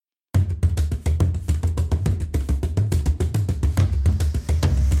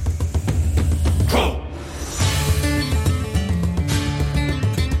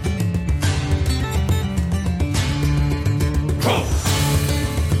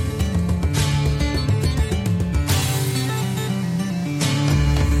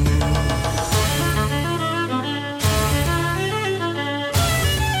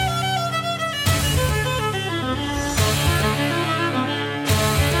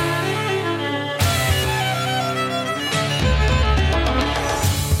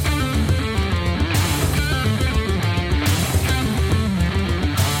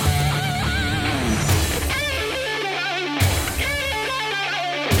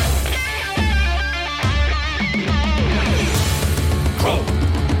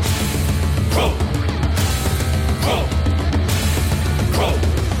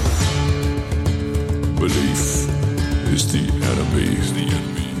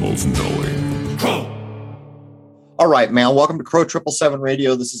of knowing. All right, man. Welcome to Crow 777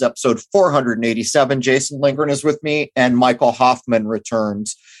 Radio. This is episode 487. Jason Lindgren is with me, and Michael Hoffman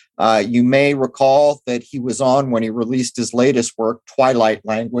returns. You may recall that he was on when he released his latest work, Twilight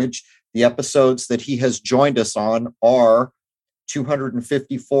Language. The episodes that he has joined us on are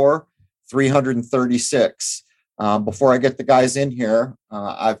 254, 336. Before I get the guys in here,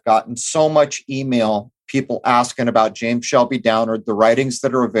 I've gotten so much email, people asking about James Shelby Downard, the writings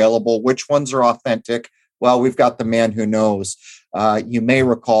that are available, which ones are authentic. Well, we've got the man who knows. You may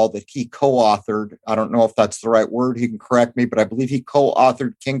recall that he co-authored, I don't know if that's the right word, he can correct me, but I believe he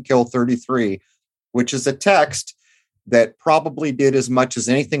co-authored KK33, which is a text that probably did as much as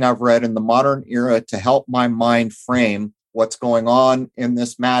anything I've read in the modern era to help my mind frame what's going on in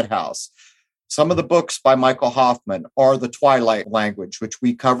this madhouse. Some of the books by Michael Hoffman are The Twilight Language, which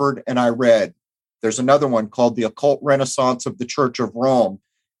we covered and I read. There's another one called The Occult Renaissance of the Church of Rome.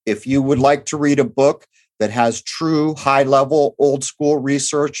 If you would like to read a book that has true high-level, old-school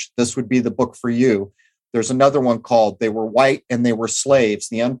research, this would be the book for you. There's another one called They Were White and They Were Slaves,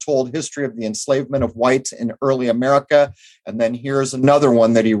 The Untold History of the Enslavement of Whites in Early America. And then here's another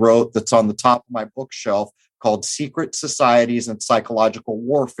one that he wrote that's on the top of my bookshelf called Secret Societies and Psychological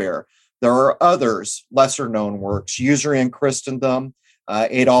Warfare. There are others, lesser-known works, Usury in Christendom,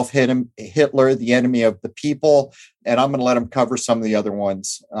 Adolf Hitler, The Enemy of the People, and I'm going to let him cover some of the other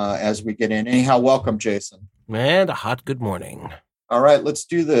ones as we get in. Anyhow, welcome, Jason. And a hot good morning. All right, let's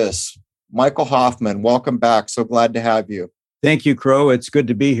do this. Michael Hoffman, welcome back. So glad to have you. Thank you, Crow. It's good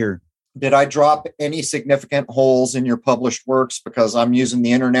to be here. Did I drop any significant holes in your published works? Because I'm using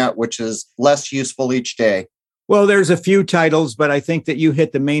the internet, which is less useful each day. Well, there's a few titles, but I think that you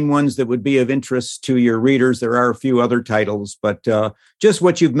hit the main ones that would be of interest to your readers. There are a few other titles, but just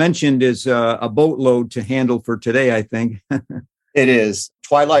what you've mentioned is a boatload to handle for today, I think. It is.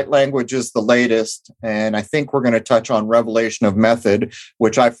 Twilight Language is the latest, and I think we're going to touch on Revelation of Method,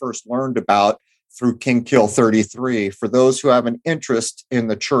 which I first learned about through KK33. For those who have an interest in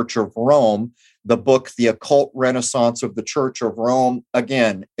the Church of Rome, the book, The Occult Renaissance of the Church of Rome,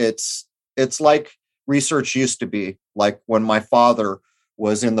 again, it's like research used to be, like when my father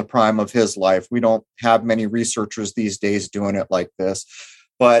was in the prime of his life. We don't have many researchers these days doing it like this.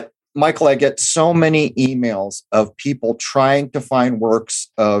 But Michael, I get so many emails of people trying to find works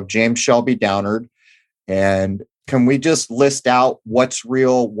of James Shelby Downard. And can we just list out what's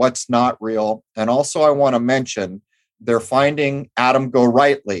real, what's not real? And also I want to mention they're finding Adam Go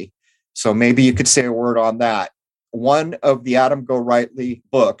Rightly. So maybe you could say a word on that. One of the Adam Go Rightly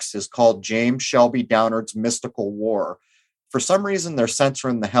books is called James Shelby Downard's Mystical War. For some reason, they're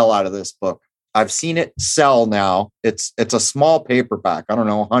censoring the hell out of this book. I've seen it sell now. It's a small paperback. I don't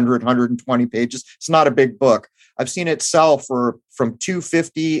know, 100, 120 pages. It's not a big book. I've seen it sell for from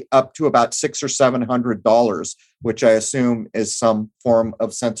 $250 up to about $600 or $700, which I assume is some form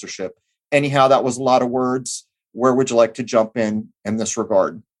of censorship. Anyhow, that was a lot of words. Where would you like to jump in this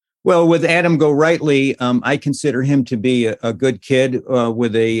regard? Well, with Adam Go Rightly, I consider him to be a good kid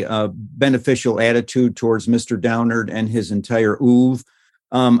with a beneficial attitude towards Mr. Downard and his entire oeuvre.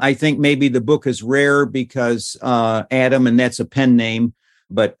 I think maybe the book is rare because Adam, and that's a pen name,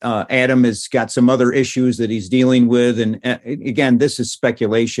 but Adam has got some other issues that he's dealing with. And again, this is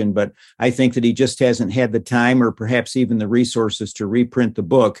speculation, but I think that he just hasn't had the time or perhaps even the resources to reprint the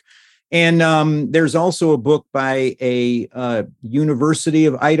book. And there's also a book by a University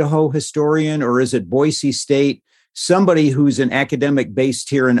of Idaho historian, or is it Boise State? Somebody who's an academic based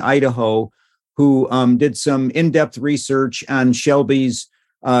here in Idaho who did some in-depth research on Shelby's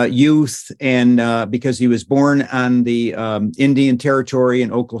youth, and because he was born on the Indian Territory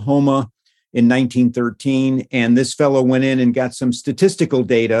in Oklahoma in 1913. And this fellow went in and got some statistical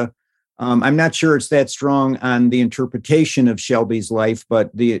data. I'm not sure it's that strong on the interpretation of Shelby's life, but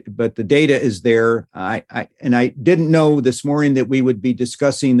the data is there. I didn't know this morning that we would be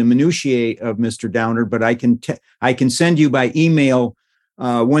discussing the minutiae of Mr. Downard, but I can send you by email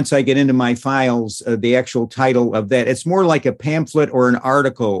once I get into my files the actual title of that. It's more like a pamphlet or an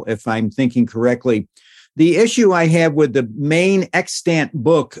article, if I'm thinking correctly. The issue I have with the main extant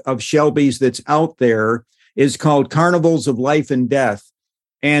book of Shelby's that's out there is called Carnivals of Life and Death.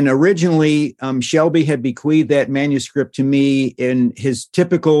 And originally, Shelby had bequeathed that manuscript to me in his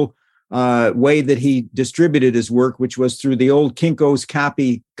typical way that he distributed his work, which was through the old Kinko's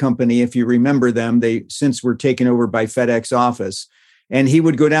Copy Company. If you remember them, they since were taken over by FedEx Office. And he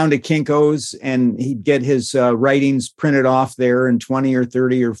would go down to Kinko's and he'd get his writings printed off there in 20 or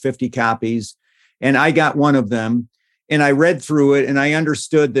 30 or 50 copies. And I got one of them and I read through it and I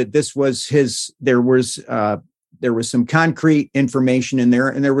understood that this was there was There was some concrete information in there.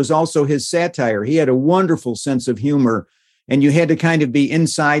 And there was also his satire. He had a wonderful sense of humor. And you had to kind of be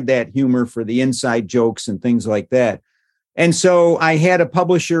inside that humor for the inside jokes and things like that. And so I had a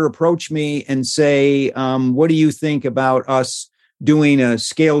publisher approach me and say, what do you think about us doing a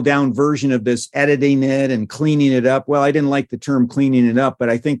scaled down version of this, editing it and cleaning it up? Well, I didn't like the term cleaning it up, but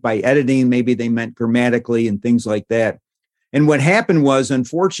I think by editing, maybe they meant grammatically and things like that. And what happened was,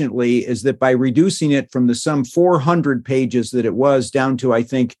 unfortunately, is that by reducing it from the some 400 pages that it was down to, I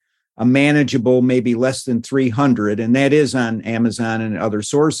think, a manageable, maybe less than 300, and that is on Amazon and other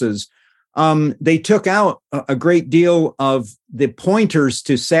sources, they took out a great deal of the pointers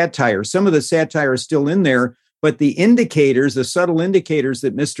to satire. Some of the satire is still in there, but the indicators, the subtle indicators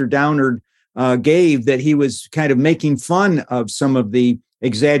that Mr. Downard gave that he was kind of making fun of some of the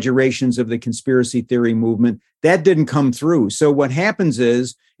exaggerations of the conspiracy theory movement, that didn't come through. So what happens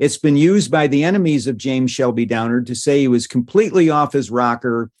is it's been used by the enemies of James Shelby Downard to say he was completely off his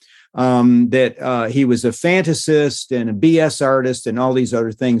rocker, that he was a fantasist and a BS artist and all these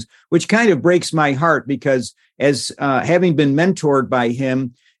other things, which kind of breaks my heart because as having been mentored by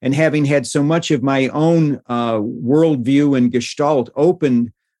him and having had so much of my own worldview and gestalt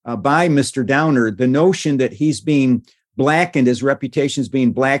opened by Mr. Downard, the notion that he's being blackened, his reputation is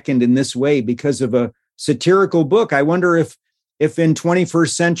being blackened in this way because of a satirical book. I wonder if in 21st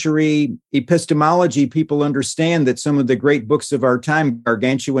century epistemology, people understand that some of the great books of our time,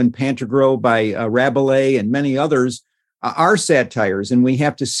 Gargantua and Pantagruel by Rabelais and many others, are satires. And we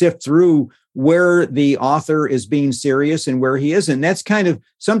have to sift through where the author is being serious and where he isn't. That's kind of,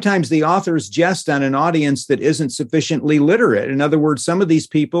 sometimes the authors jest on an audience that isn't sufficiently literate. In other words, some of these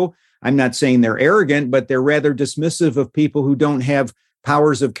people, I'm not saying they're arrogant, but they're rather dismissive of people who don't have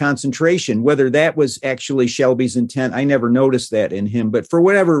powers of concentration. Whether that was actually Shelby's intent, I never noticed that in him. But for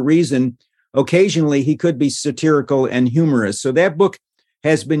whatever reason, occasionally he could be satirical and humorous. So that book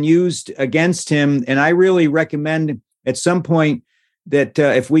has been used against him. And I really recommend at some point that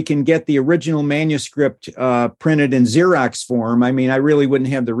if we can get the original manuscript printed in Xerox form, I mean, I really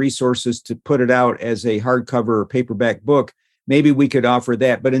wouldn't have the resources to put it out as a hardcover or paperback book. Maybe we could offer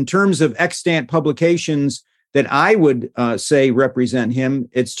that. But in terms of extant publications that I would say represent him,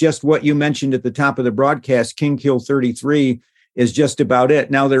 it's just what you mentioned at the top of the broadcast. KK33 is just about it.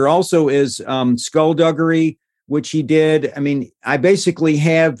 Now, there also is Skullduggery, which he did. I mean, I basically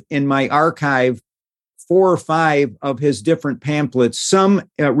have in my archive 4 or 5 of his different pamphlets, some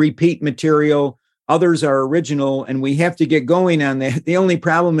repeat material, others are original, and we have to get going on that. The only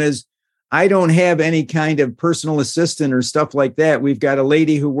problem is I don't have any kind of personal assistant or stuff like that. We've got a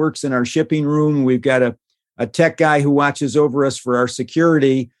lady who works in our shipping room. We've got a tech guy who watches over us for our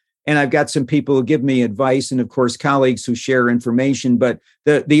security. And I've got some people who give me advice and, of course, colleagues who share information. But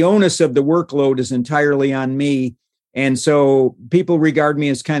the onus of the workload is entirely on me. And so people regard me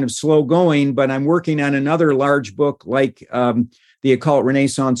as kind of slow going, but I'm working on another large book like The Occult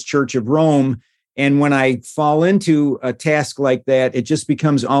Renaissance Church of Rome. And when I fall into a task like that, it just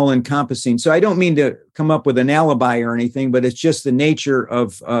becomes all encompassing. So I don't mean to come up with an alibi or anything, but it's just the nature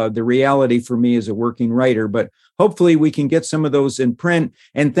of the reality for me as a working writer. But hopefully we can get some of those in print.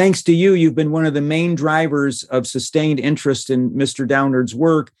 And thanks to you, you've been one of the main drivers of sustained interest in Mr. Downard's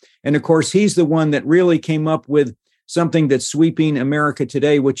work. And of course, he's the one that really came up with something that's sweeping America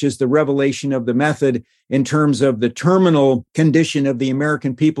today, which is the revelation of the method in terms of the terminal condition of the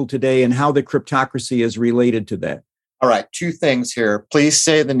American people today and how the cryptocracy is related to that. All right, 2 things here. Please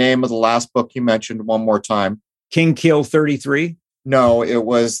say the name of the last book you mentioned one more time. KK33? No, it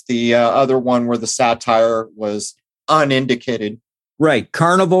was the other one where the satire was unindicated. Right,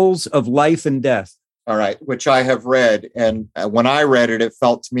 Carnivals of Life and Death. All right, which I have read. And when I read it, it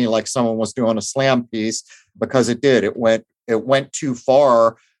felt to me like someone was doing a slam piece because it did. It went too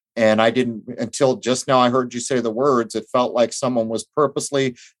far. And I didn't, until just now I heard you say the words, it felt like someone was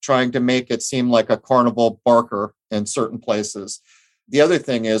purposely trying to make it seem like a carnival barker in certain places. The other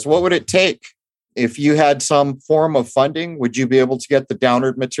thing is, what would it take? If you had some form of funding, would you be able to get the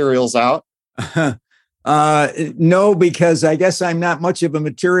Downard materials out? No, because I guess I'm not much of a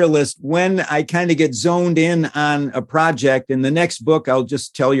materialist. When I kind of get zoned in on a project, and the next book, I'll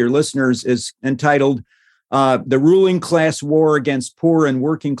just tell your listeners, is entitled The Ruling Class War Against Poor and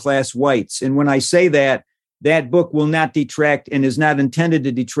Working Class Whites. And when I say that, that book will not detract and is not intended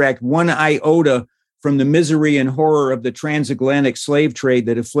to detract one iota from the misery and horror of the transatlantic slave trade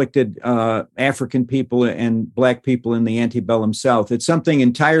that afflicted African people and Black people in the antebellum South. It's something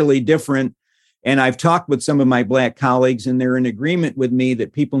entirely different. And I've talked with some of my Black colleagues, and they're in agreement with me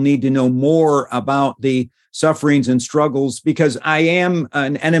that people need to know more about the sufferings and struggles, because I am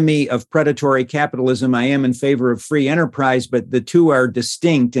an enemy of predatory capitalism. I am in favor of free enterprise, but the two are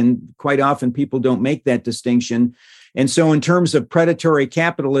distinct, and quite often people don't make that distinction. And so in terms of predatory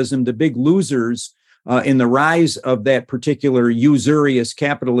capitalism, the big losers in the rise of that particular usurious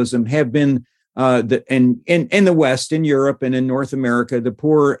capitalism have been in the West, in Europe, and in North America, the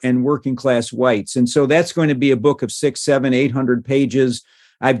poor and working class whites. And so that's going to be a book of 600, 700, 800 pages.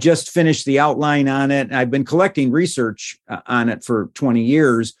 I've just finished the outline on it. I've been collecting research on it for 20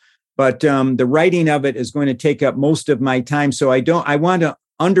 years, but the writing of it is going to take up most of my time. So I want to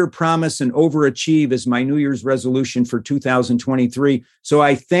underpromise and overachieve as my New Year's resolution for 2023. So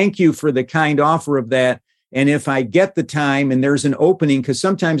I thank you for the kind offer of that. And if I get the time and there's an opening, because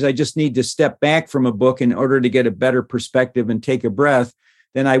sometimes I just need to step back from a book in order to get a better perspective and take a breath,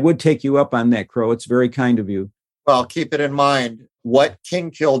 then I would take you up on that, Crow. It's very kind of you. Well, keep it in mind. What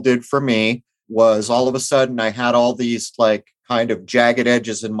King Kill did for me was all of a sudden I had all these like kind of jagged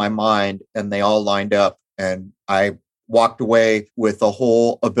edges in my mind, and they all lined up, and I walked away with a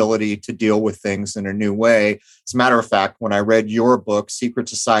whole ability to deal with things in a new way. As a matter of fact, when I read your book, Secret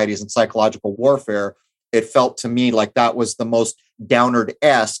Societies and Psychological Warfare, it felt to me like that was the most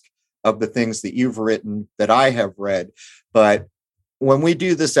Downard-esque of the things that you've written that I have read. But when we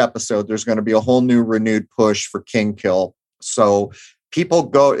do this episode, there's going to be a whole new renewed push for King Kill. So people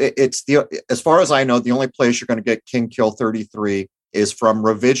go, as far as I know, the only place you're going to get King Kill 33 is from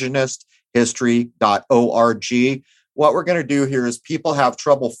revisionisthistory.org. What we're going to do here is people have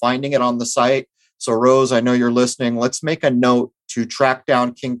trouble finding it on the site. So Rose, I know you're listening. Let's make a note to track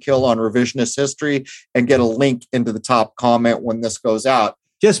down King Kill on Revisionist History and get a link into the top comment when this goes out.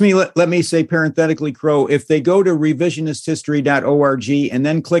 Let me say parenthetically, Crow, if they go to revisionisthistory.org and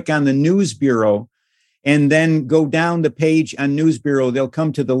then click on the News Bureau and then go down the page on News Bureau, they'll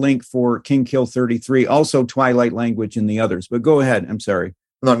come to the link for King Kill 33, also Twilight Language and the others. But go ahead. I'm sorry.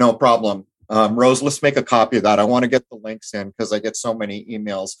 No problem. Rose, let's make a copy of that. I want to get the links in because I get so many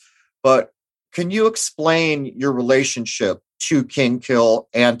emails. But can you explain your relationship to King Kill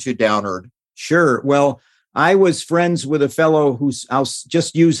and to Downard? Sure. Well, I was friends with a fellow I'll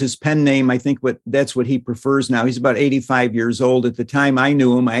just use his pen name. I think that's what he prefers now. He's about 85 years old. At the time I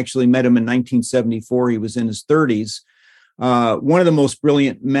knew him, I actually met him in 1974. He was in his 30s. One of the most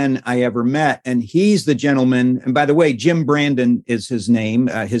brilliant men I ever met. And he's the gentleman. And by the way, Jim Brandon is his name,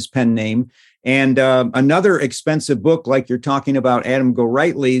 his pen name. And another expensive book, like you're talking about, Adam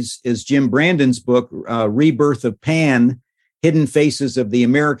Gorightly's, is Jim Brandon's book, Rebirth of Pan, Hidden Faces of the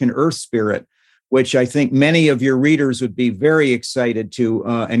American Earth Spirit, which I think many of your readers would be very excited to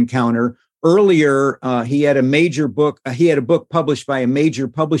encounter. Earlier, he had a book published by a major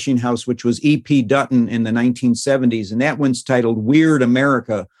publishing house, which was E.P. Dutton in the 1970s. And that one's titled Weird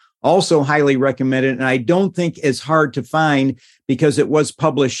America. Also highly recommended. And I don't think it's hard to find because it was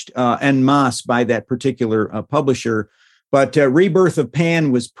published en masse by that particular publisher. But Rebirth of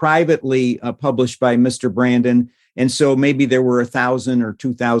Pan was privately published by Mr. Brandon. And so maybe there were 1,000 or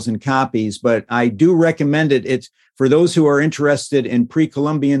 2,000 copies, but I do recommend it. It's for those who are interested in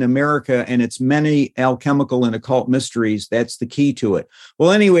pre-Columbian America and its many alchemical and occult mysteries. That's the key to it.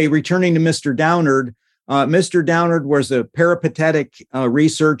 Well, anyway, returning to Mr. Downard, Mr. Downard was a peripatetic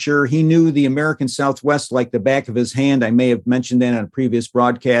researcher. He knew the American Southwest like the back of his hand. I may have mentioned that on a previous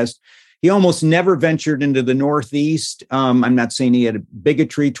broadcast. He almost never ventured into the Northeast. I'm not saying he had a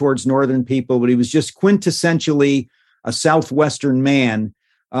bigotry towards Northern people, but he was just quintessentially a Southwestern man.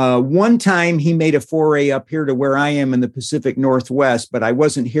 One time he made a foray up here to where I am in the Pacific Northwest, but I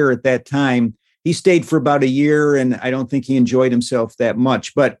wasn't here at that time. He stayed for about a year, and I don't think he enjoyed himself that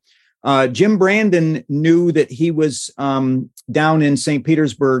much. But Jim Brandon knew that he was down in St.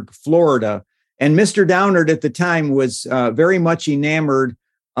 Petersburg, Florida. And Mr. Downard at the time was very much enamored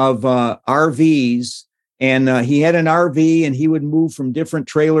of RVs. And he had an RV and he would move from different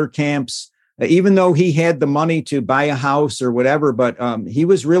trailer camps, even though he had the money to buy a house or whatever. But he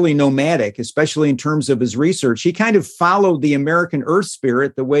was really nomadic, especially in terms of his research. He kind of followed the American Earth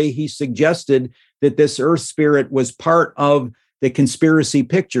Spirit the way he suggested that this Earth Spirit was part of the conspiracy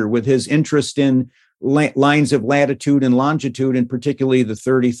picture, with his interest in lines of latitude and longitude, and particularly the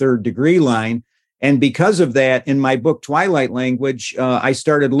 33rd degree line. And because of that, in my book, Twilight Language, I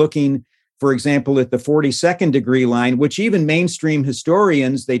started looking, for example, at the 42nd degree line, which even mainstream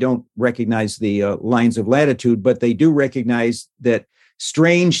historians, they don't recognize the lines of latitude, but they do recognize that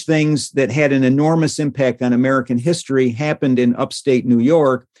strange things that had an enormous impact on American history happened in upstate New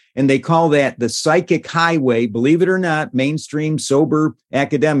York. And they call that the psychic highway, believe it or not, mainstream sober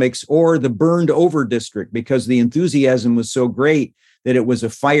academics, or the burned over district, because the enthusiasm was so great that it was a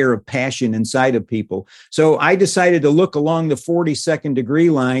fire of passion inside of people. So I decided to look along the 42nd degree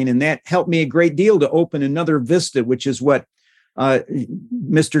line, and that helped me a great deal to open another vista, which is what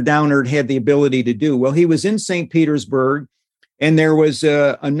Mr. Downard had the ability to do. Well, he was in St. Petersburg, and there was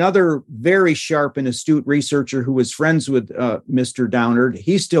another very sharp and astute researcher who was friends with Mr. Downard.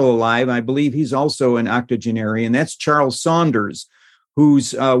 He's still alive. I believe he's also an octogenarian. That's Charles Saunders,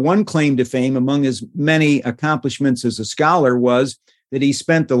 whose one claim to fame among his many accomplishments as a scholar was that he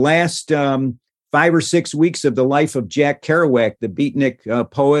spent the last 5 or 6 weeks of the life of Jack Kerouac, the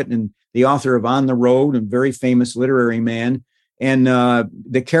beatnik poet and the author of On the Road, and very famous literary man. And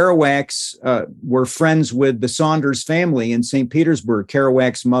the Kerouacs were friends with the Saunders family in St. Petersburg,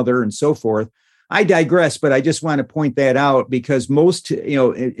 Kerouac's mother and so forth. I digress, but I just want to point that out because most,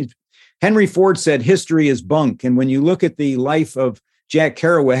 Henry Ford said history is bunk. And when you look at the life of Jack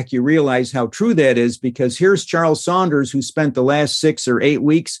Kerouac, you realize how true that is, because here's Charles Saunders, who spent the last 6 or 8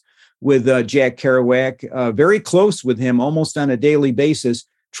 weeks with Jack Kerouac, very close with him almost on a daily basis.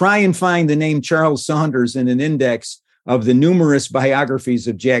 Try and find the name Charles Saunders in an index of the numerous biographies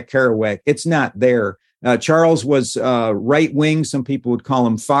of Jack Kerouac. It's not there. Charles was right-wing. Some people would call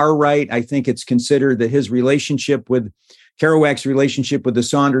him far-right. I think it's considered that his relationship with Kerouac's relationship with the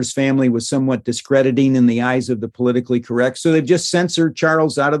Saunders family was somewhat discrediting in the eyes of the politically correct. So they've just censored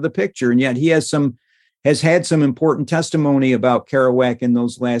Charles out of the picture. And yet he has had some important testimony about Kerouac in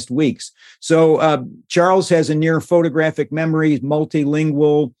those last weeks. So Charles has a near photographic memory,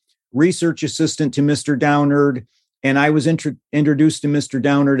 multilingual, research assistant to Mr. Downard. And I was introduced to Mr.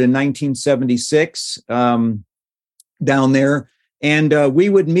 Downard in 1976 down there. And we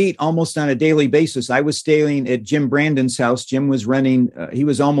would meet almost on a daily basis. I was staying at Jim Brandon's house. Jim was renting. He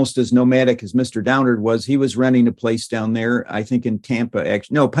was almost as nomadic as Mr. Downard was. He was renting a place down there, I think in Tampa,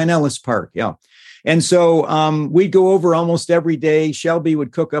 actually. No, Pinellas Park. Yeah. And so we'd go over almost every day. Shelby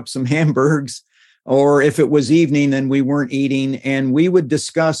would cook up some hamburgers, or if it was evening, then we weren't eating. And we would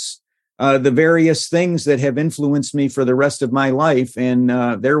discuss the various things that have influenced me for the rest of my life. And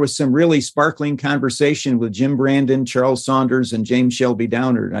there was some really sparkling conversation with Jim Brandon, Charles Saunders, and James Shelby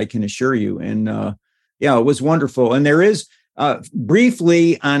Downard, I can assure you. And yeah, it was wonderful. And there is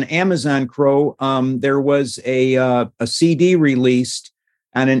briefly on Amazon Crow, there was a CD released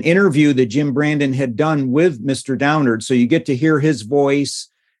on an interview that Jim Brandon had done with Mr. Downard. So you get to hear his voice.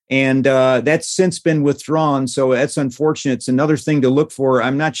 And that's since been withdrawn. So that's unfortunate. It's another thing to look for.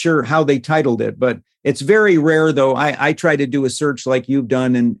 I'm not sure how they titled it, but it's very rare, though. I tried to do a search like you've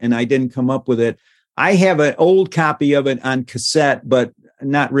done, and I didn't come up with it. I have an old copy of it on cassette, but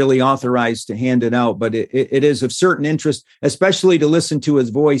not really authorized to hand it out. But it is of certain interest, especially to listen to his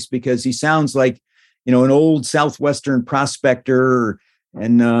voice, because he sounds like, an old Southwestern prospector.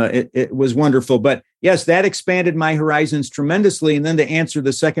 And it was wonderful. But yes, that expanded my horizons tremendously. And then to answer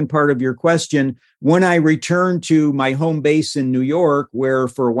the second part of your question, when I returned to my home base in New York, where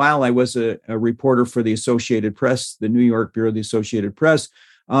for a while I was a reporter for the Associated Press, the New York Bureau of the Associated Press,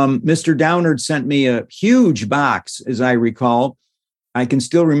 Mr. Downard sent me a huge box, as I recall. I can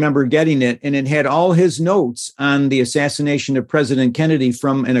still remember getting it, and it had all his notes on the assassination of President Kennedy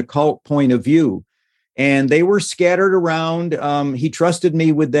from an occult point of view. And they were scattered around. He trusted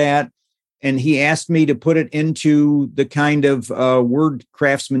me with that. And he asked me to put it into the kind of word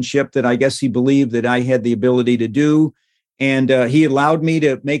craftsmanship that I guess he believed that I had the ability to do. And he allowed me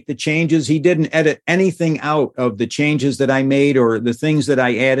to make the changes. He didn't edit anything out of the changes that I made or the things that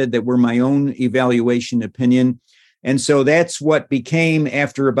I added that were my own evaluation opinion. And so that's what became,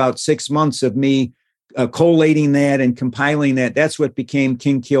 after about 6 months of me collating that and compiling that, that's what became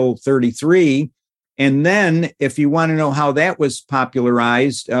KK33. And then, if you want to know how that was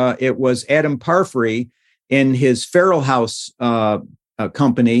popularized, it was Adam Parfrey in his Farrell House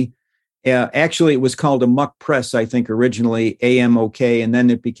company. Actually, it was called Amok Press, I think, originally, AMOK, and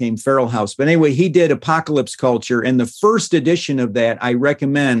then it became Farrell House. But anyway, he did Apocalypse Culture, and the first edition of that I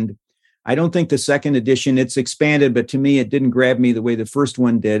recommend. I don't think the second edition, it's expanded, but to me, it didn't grab me the way the first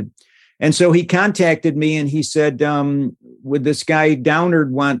one did. And so he contacted me and he said, would this guy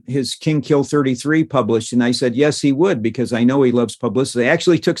Downard want his KK33 published? And I said, yes, he would, because I know he loves publicity. I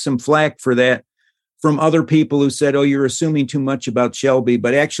actually took some flack for that from other people who said, oh, you're assuming too much about Shelby.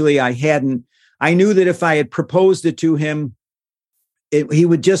 But actually, I hadn't. I knew that if I had proposed it to him, he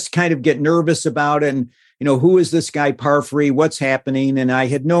would just kind of get nervous about it. And, who is this guy Parfrey? What's happening? And I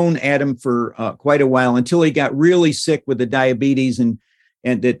had known Adam for quite a while until he got really sick with the diabetes and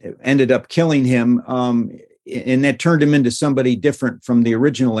it ended up killing him. And that turned him into somebody different from the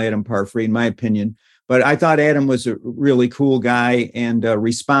original Adam Parfrey, in my opinion. But I thought Adam was a really cool guy and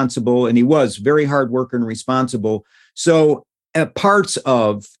responsible, and he was very hard worker and responsible. So parts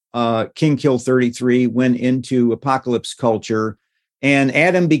of King Kill 33 went into apocalypse culture. And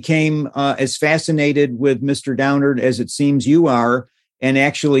Adam became as fascinated with Mr. Downard as it seems you are, and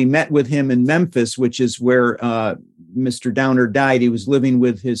actually met with him in Memphis, which is where Mr. Downard died. He was living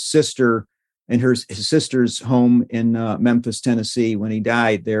with his sister in his sister's home in Memphis, Tennessee, when he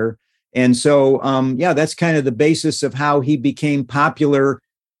died there. And so, that's kind of the basis of how he became popular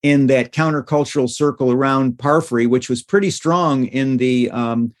in that countercultural circle around Parfrey, which was pretty strong in the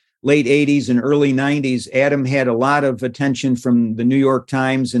late 80s and early 90s. Adam had a lot of attention from the New York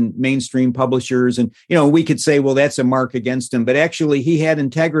Times and mainstream publishers. And, we could say, well, that's a mark against him. But actually, he had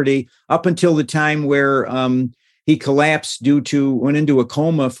integrity up until the time where he collapsed went into a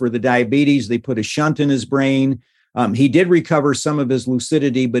coma for the diabetes. They put a shunt in his brain. He did recover some of his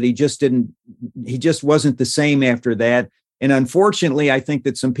lucidity, but he just wasn't the same after that. And unfortunately, I think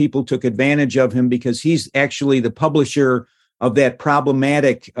that some people took advantage of him because he's actually the publisher of that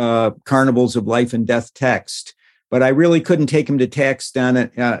problematic Carnivals of Life and Death text. But I really couldn't take him to task on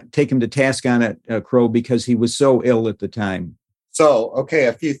it, Crow, because he was so ill at the time. So, okay,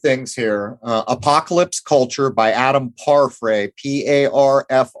 a few things here. Apocalypse Culture by Adam Parfrey,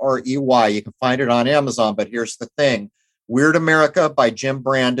 Parfrey. You can find it on Amazon, but here's the thing. Weird America by Jim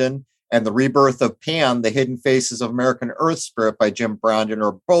Brandon and The Rebirth of Pan, The Hidden Faces of American Earth Spirit by Jim Brandon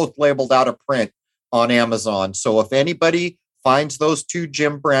are both labeled out of print on Amazon. So if anybody finds those two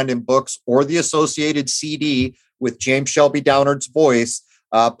Jim Brandon books or the associated CD with James Shelby Downard's voice,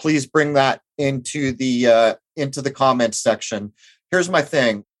 please bring that into the comments section. Here's my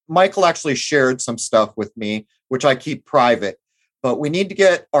thing. Michael actually shared some stuff with me, which I keep private, but we need to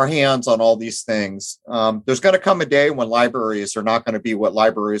get our hands on all these things. There's going to come a day when libraries are not going to be what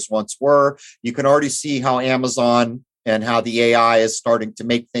libraries once were. You can already see how Amazon and how the AI is starting to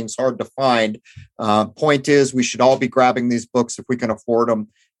make things hard to find. Point is, we should all be grabbing these books if we can afford them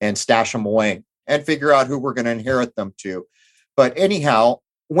and stash them away and figure out who we're going to inherit them to. But anyhow,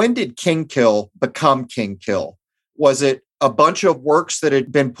 when did King Kill become King Kill? Was it a bunch of works that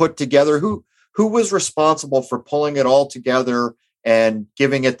had been put together? Who was responsible for pulling it all together and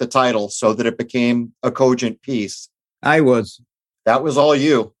giving it the title so that it became a cogent piece? I was. That was all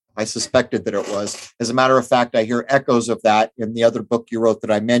you. I suspected that it was. As a matter of fact, I hear echoes of that in the other book you wrote that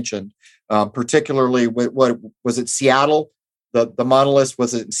I mentioned, particularly with, what was it, Seattle? The monolith,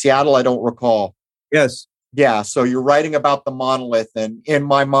 was it in Seattle? I don't recall. Yes. Yeah. So you're writing about the monolith, and in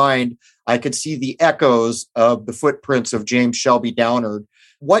my mind, I could see the echoes of the footprints of James Shelby Downard.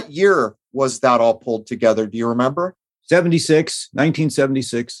 What year was that all pulled together? Do you remember?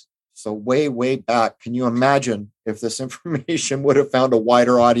 1976. So way, way back. Can you imagine if this information would have found a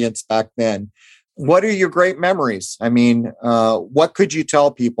wider audience back then? What are your great memories? I mean, what could you tell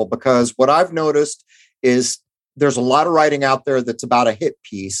people? Because what I've noticed is there's a lot of writing out there that's about a hit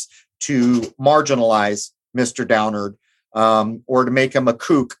piece to marginalize Mr. Downard or to make him a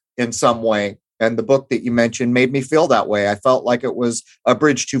kook in some way. And the book that you mentioned made me feel that way. I felt like it was a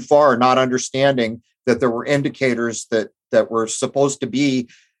bridge too far, not understanding that there were indicators that were supposed to be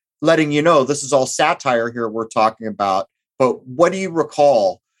letting you know this is all satire here we're talking about. But what do you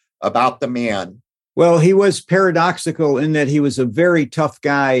recall about the man? Well, he was paradoxical in that he was a very tough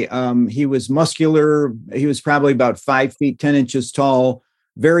guy. He was muscular. He was probably about 5 feet, 10 inches tall,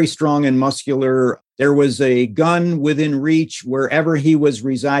 very strong and muscular. There was a gun within reach wherever he was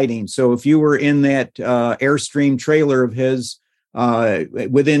residing. So if you were in that Airstream trailer of his,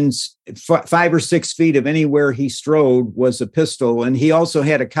 within 5 or 6 feet of anywhere he strode was a pistol. And he also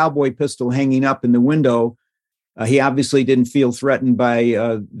had a cowboy pistol hanging up in the window. He obviously didn't feel threatened by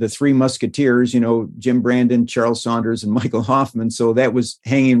the three musketeers, Jim Brandon, Charles Saunders, and Michael Hoffman. So that was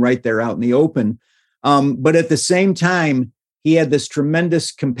hanging right there out in the open. But at the same time, he had this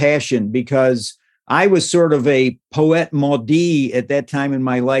tremendous compassion because I was sort of a poète maudit at that time in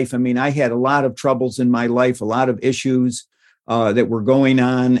my life. I mean, I had a lot of troubles in my life, a lot of issues that were going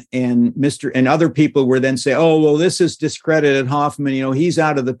on. And other people were then say, oh, well, this is discredited Hoffman. He's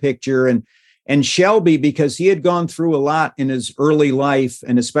out of the picture. And Shelby, because he had gone through a lot in his early life,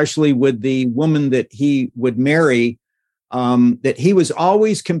 and especially with the woman that he would marry, that he was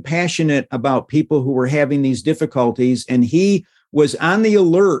always compassionate about people who were having these difficulties. And he was on the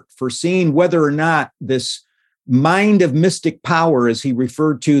alert for seeing whether or not this mind of mystic power, as he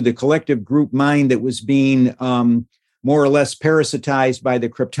referred to the collective group mind that was being more or less parasitized by the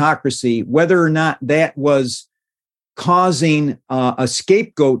cryptocracy, whether or not that was causing a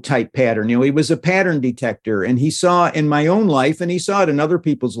scapegoat type pattern. He was a pattern detector, and he saw in my own life, and he saw it in other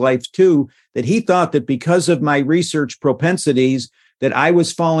people's life too, that he thought that because of my research propensities, that I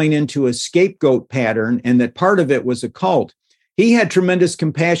was falling into a scapegoat pattern, and that part of it was a cult. he had tremendous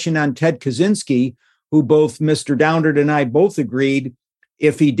compassion on Ted Kaczynski, who both Mr. Downard and I both agreed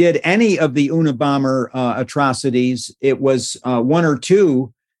if he did any of the Unabomber atrocities, it was one or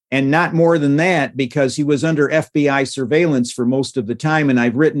two and not more than that, because he was under FBI surveillance for most of the time. And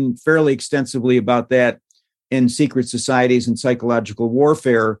I've written fairly extensively about that in Secret Societies and Psychological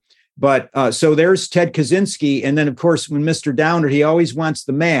Warfare. But so there's Ted Kaczynski. And then, of course, when Mr. Downard, he always wants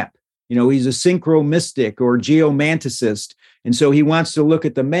the map. You know, he's a synchro mystic or geomanticist. And so he wants to look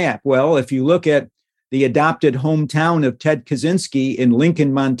at the map. Well, if you look at the adopted hometown of Ted Kaczynski in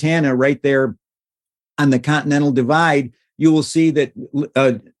Lincoln, Montana, right there on the Continental Divide, you will see that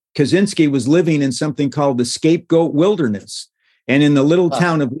Kaczynski was living in something called the Scapegoat Wilderness. And in the little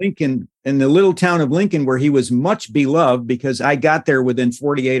town of Lincoln, where he was much beloved, because I got there within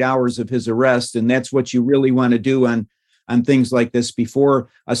 48 hours of his arrest. And that's what you really want to do on things like this before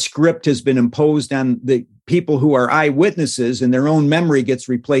a script has been imposed on the people who are eyewitnesses and their own memory gets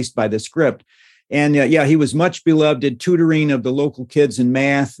replaced by the script. And he was much beloved, did tutoring of the local kids in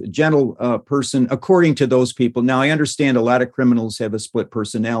math, a gentle person, according to those people. Now, I understand a lot of criminals have a split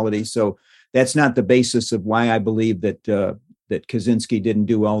personality, so that's not the basis of why I believe that Kaczynski didn't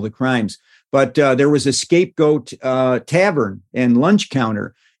do all the crimes. But there was a Scapegoat tavern and lunch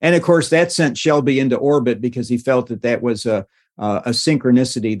counter. And of course, that sent Shelby into orbit because he felt that was a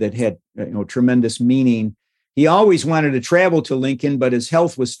synchronicity that had tremendous meaning. He always wanted to travel to Lincoln, but his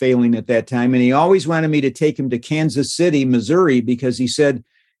health was failing at that time. And he always wanted me to take him to Kansas City, Missouri, because he said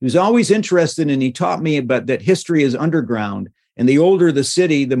he was always interested, and he taught me about that history is underground. And the older the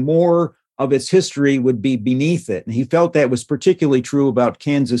city, the more of its history would be beneath it. And he felt that was particularly true about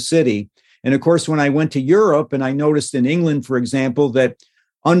Kansas City. And of course, when I went to Europe and I noticed in England, for example, that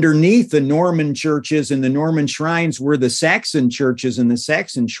underneath the Norman churches and the Norman shrines were the Saxon churches and the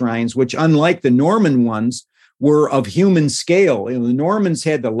Saxon shrines, which, unlike the Norman ones, were of human scale. The Normans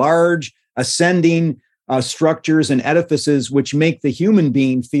had the large ascending structures and edifices which make the human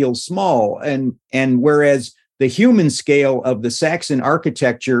being feel small. And whereas the human scale of the Saxon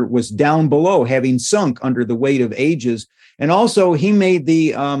architecture was down below, having sunk under the weight of ages. And also he made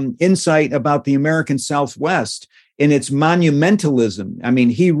the insight about the American Southwest in its monumentalism. I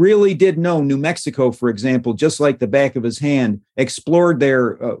mean, he really did know New Mexico, for example, just like the back of his hand, explored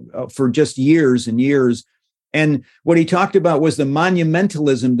there for just years and years. And what he talked about was the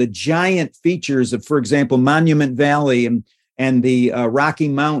monumentalism, the giant features of, for example, Monument Valley and the Rocky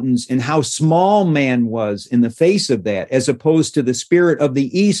Mountains, and how small man was in the face of that, as opposed to the spirit of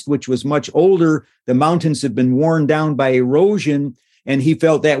the East, which was much older. The mountains had been worn down by erosion, and he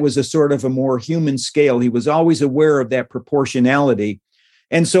felt that was a sort of a more human scale. He was always aware of that proportionality.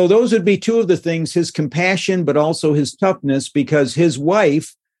 And so those would be two of the things, his compassion, but also his toughness, because his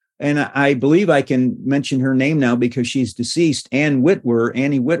wife, and I believe I can mention her name now because she's deceased, Annie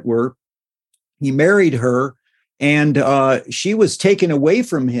Whitwer. He married her, and she was taken away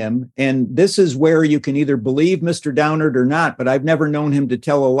from him. And this is where you can either believe Mr. Downard or not, but I've never known him to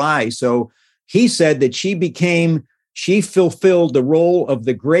tell a lie. So he said that she fulfilled the role of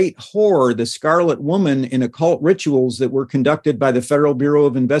the great whore, the Scarlet Woman, in occult rituals that were conducted by the Federal Bureau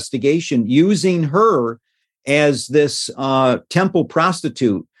of Investigation, using her as this temple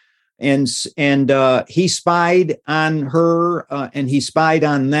prostitute. And he spied on her and he spied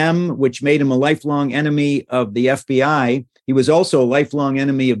on them, which made him a lifelong enemy of the FBI. He was also a lifelong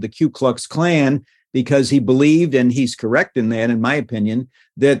enemy of the Ku Klux Klan, because he believed, and he's correct in that, in my opinion,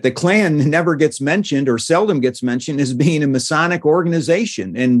 that the Klan never gets mentioned or seldom gets mentioned as being a Masonic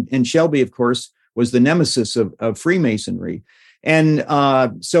organization. And Shelby, of course, was the nemesis of Freemasonry. And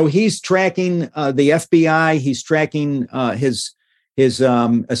so he's tracking the FBI. He's tracking his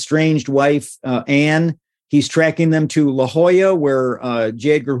estranged wife, Anne. He's tracking them to La Jolla, where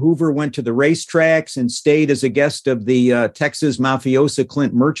J. Edgar Hoover went to the racetracks and stayed as a guest of the Texas mafiosa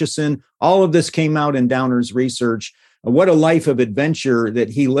Clint Murchison. All of this came out in Downard's research. What a life of adventure that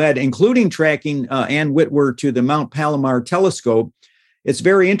he led, including tracking Ann Whitwer to the Mount Palomar telescope. It's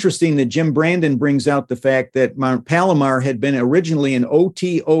very interesting that Jim Brandon brings out the fact that Mount Palomar had been originally an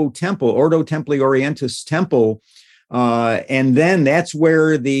OTO temple, Ordo Templi Orientis temple. And then that's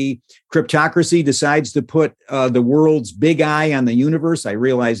where the cryptocracy decides to put the world's big eye on the universe. I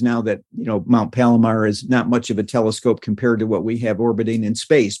realize now that, Mount Palomar is not much of a telescope compared to what we have orbiting in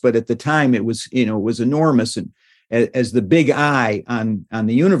space. But at the time, it was enormous and as the big eye on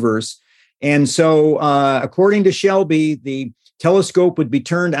the universe. And so, according to Shelby, the telescope would be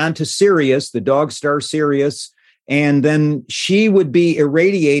turned onto Sirius, the dog star Sirius, and then she would be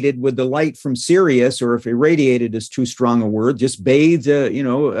irradiated with the light from Sirius, or if irradiated is too strong a word, just bathed,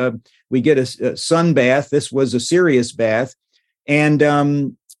 we get a sun bath. This was a Sirius bath.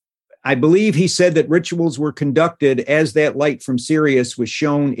 And I believe he said that rituals were conducted as that light from Sirius was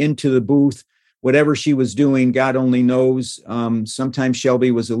shown into the booth. Whatever she was doing, God only knows. Sometimes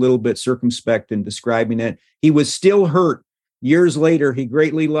Shelby was a little bit circumspect in describing it. He was still hurt. Years later, he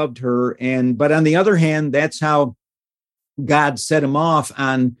greatly loved her. But on the other hand, that's how God set him off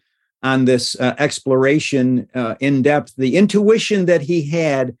on this exploration in depth. The intuition that he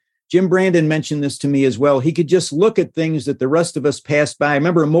had, Jim Brandon mentioned this to me as well. He could just look at things that the rest of us passed by. I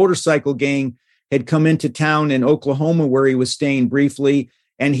remember a motorcycle gang had come into town in Oklahoma where he was staying briefly,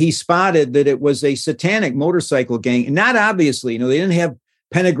 and he spotted that it was a satanic motorcycle gang. And not obviously, they didn't have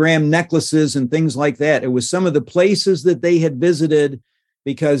pentagram necklaces and things like that. It was some of the places that they had visited,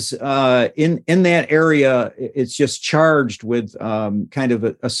 because in that area, it's just charged with kind of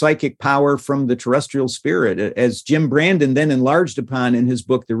a psychic power from the terrestrial spirit, as Jim Brandon then enlarged upon in his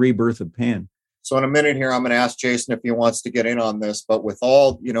book, The Rebirth of Pan. So in a minute here, I'm going to ask Jason if he wants to get in on this. But with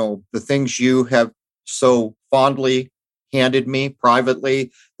all, the things you have so fondly handed me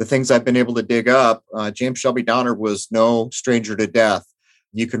privately, the things I've been able to dig up, James Shelby Downard was no stranger to death.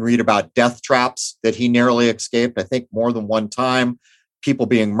 You can read about death traps that he narrowly escaped, I think more than one time. People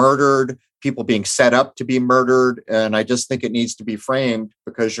being murdered, people being set up to be murdered. And I just think it needs to be framed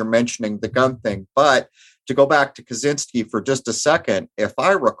because you're mentioning the gun thing. But to go back to Kaczynski for just a second, if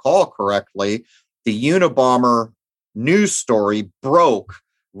I recall correctly, the Unabomber news story broke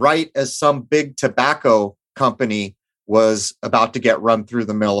right as some big tobacco company was about to get run through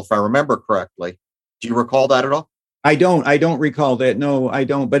the mill, if I remember correctly. Do you recall that at all? I don't recall that. No, I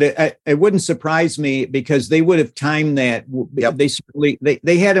don't. But it wouldn't surprise me, because they would have timed that. Yep.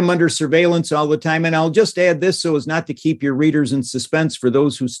 They had him under surveillance all the time. And I'll just add this so as not to keep your readers in suspense for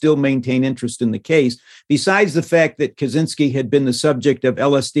those who still maintain interest in the case. Besides the fact that Kaczynski had been the subject of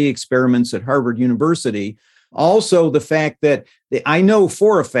LSD experiments at Harvard University, also the fact that I know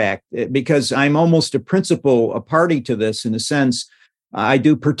for a fact, because I'm almost a party to this in a sense. I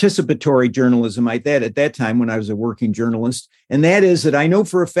do participatory journalism at that time when I was a working journalist. And that is that I know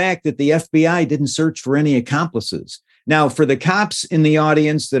for a fact that the FBI didn't search for any accomplices. Now, for the cops in the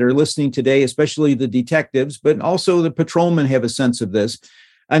audience that are listening today, especially the detectives, but also the patrolmen have a sense of this.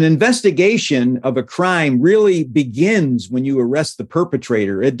 An investigation of a crime really begins when you arrest the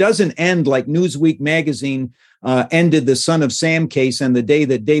perpetrator. It doesn't end like Newsweek magazine ended the Son of Sam case on the day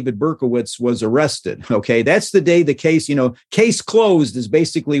that David Berkowitz was arrested. Okay, that's the day the case, case closed is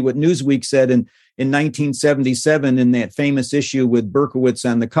basically what Newsweek said in 1977 in that famous issue with Berkowitz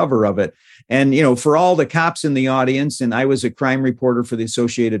on the cover of it. And, for all the cops in the audience, and I was a crime reporter for the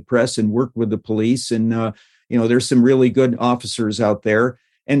Associated Press and worked with the police, and, there's some really good officers out there.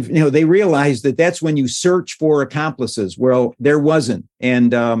 And, they realized that that's when you search for accomplices. Well, there wasn't.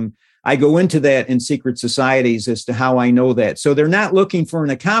 And I go into that in secret societies as to how I know that. So they're not looking for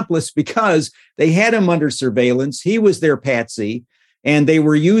an accomplice because they had him under surveillance. He was their patsy, and they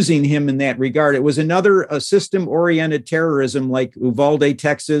were using him in that regard. It was another system-oriented terrorism like Uvalde,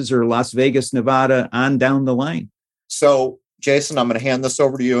 Texas, or Las Vegas, Nevada, on down the line. So, Jason, I'm going to hand this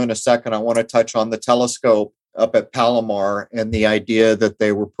over to you in a second. I want to touch on the telescope up at Palomar and the idea that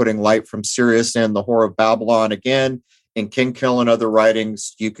they were putting light from Sirius in the Whore of Babylon. Again, in King Kill and other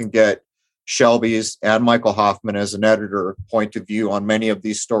writings, you can get Shelby's and Michael Hoffman as an editor point of view on many of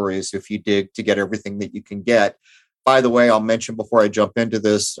these stories if you dig to get everything that you can get. By the way, I'll mention before I jump into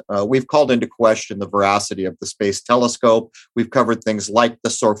this, we've called into question the veracity of the space telescope. We've covered things like the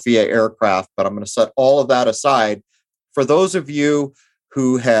Sophia aircraft, but I'm going to set all of that aside. For those of you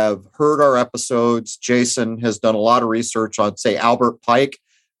who have heard our episodes, Jason has done a lot of research on, say, Albert Pike.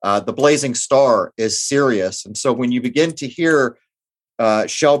 The Blazing Star is Sirius. And so when you begin to hear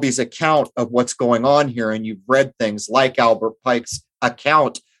Shelby's account of what's going on here, and you've read things like Albert Pike's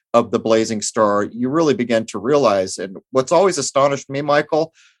account of the Blazing Star, you really begin to realize, and what's always astonished me,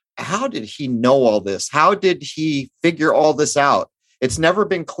 Michael, how did he know all this? How did he figure all this out? It's never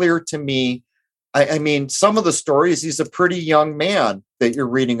been clear to me. I mean, some of the stories, he's a pretty young man that you're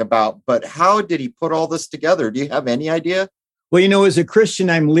reading about, but how did he put all this together? Do you have any idea? Well, as a Christian,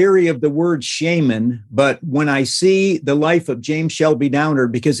 I'm leery of the word shaman, but when I see the life of James Shelby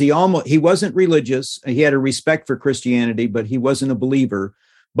Downard, because he wasn't religious, he had a respect for Christianity, but he wasn't a believer,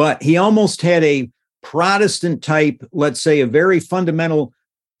 but he almost had a Protestant type, let's say a very fundamental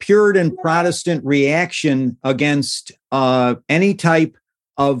Puritan Protestant reaction against any type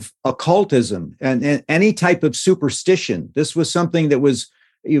of occultism and any type of superstition. This was something that was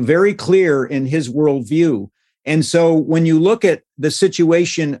very clear in his worldview. And so when you look at the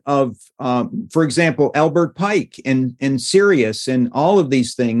situation of, for example, Albert Pike and Sirius and all of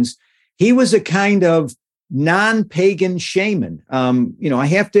these things, he was a kind of non-pagan shaman. I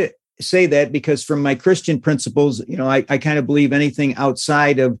have to say that because from my Christian principles, I kind of believe anything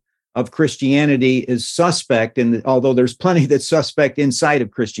outside of Christianity is suspect. And although there's plenty that's suspect inside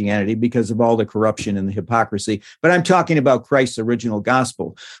of Christianity because of all the corruption and the hypocrisy, but I'm talking about Christ's original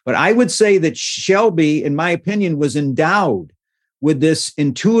gospel. But I would say that Shelby, in my opinion, was endowed with this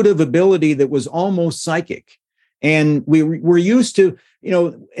intuitive ability that was almost psychic. And we were used to,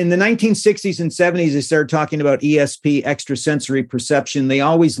 in the 1960s and 70s, they started talking about ESP, extrasensory perception. They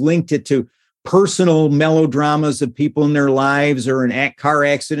always linked it to personal melodramas of people in their lives, or an car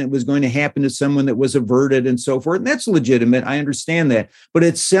accident was going to happen to someone that was averted and so forth. And that's legitimate. I understand that. But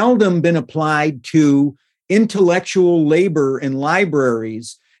it's seldom been applied to intellectual labor in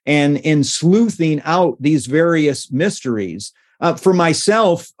libraries and in sleuthing out these various mysteries. For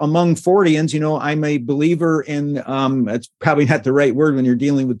myself, among Fordians, I'm a believer in, it's probably not the right word when you're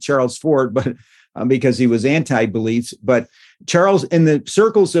dealing with Charles Fort, but because he was anti-beliefs. But Charles, in the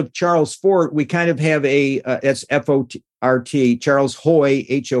circles of Charles Fort, we kind of have that's F-O-R-T, Charles Hoy,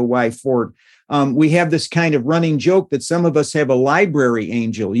 H-O-Y Fort. We have this kind of running joke that some of us have a library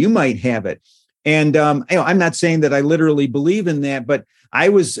angel. You might have it. And I'm not saying that I literally believe in that, but I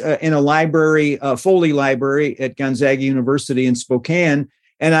was in a library, Foley Library at Gonzaga University in Spokane,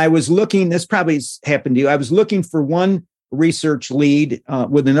 and I was looking, this probably happened to you, I was looking for one research lead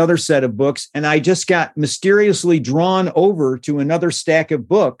with another set of books, and I just got mysteriously drawn over to another stack of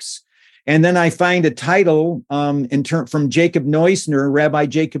books. And then I find a title from Jacob Neusner, Rabbi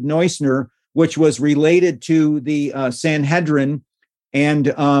Jacob Neusner, which was related to the Sanhedrin and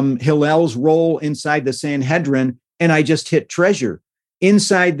Hillel's role inside the Sanhedrin, and I just hit treasure.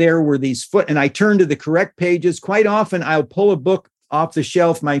 Inside there were these and I turned to the correct pages. Quite often, I'll pull a book off the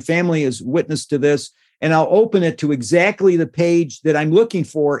shelf. My family is witness to this, and I'll open it to exactly the page that I'm looking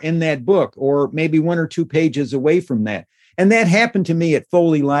for in that book, or maybe one or two pages away from that. And that happened to me at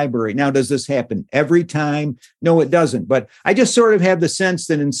Foley Library. Now, does this happen every time? No, it doesn't. But I just sort of have the sense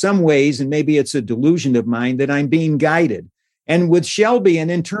that in some ways, and maybe it's a delusion of mine, that I'm being guided. And with Shelby, and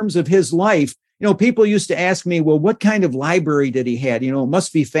in terms of his life, people used to ask me, well, what kind of library did he have? It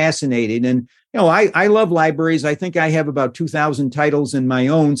must be fascinating. And, I love libraries. I think I have about 2,000 titles in my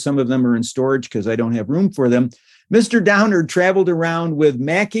own. Some of them are in storage because I don't have room for them. Mr. Downard traveled around with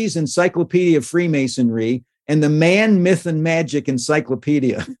Mackey's Encyclopedia of Freemasonry and the Man, Myth, and Magic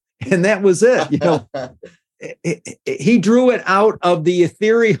Encyclopedia. And that was it. He drew it out of the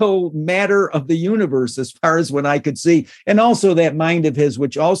ethereal matter of the universe as far as what I could see. And also that mind of his,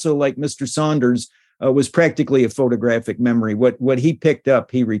 which also, like Mr. Saunders, was practically a photographic memory. What he picked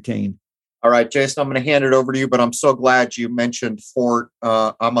up, he retained. All right, Jason, I'm going to hand it over to you, but I'm so glad you mentioned Fort.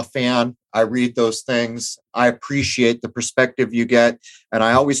 I'm a fan. I read those things. I appreciate the perspective you get. And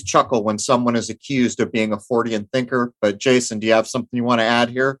I always chuckle when someone is accused of being a Fortean thinker. But Jason, do you have something you want to add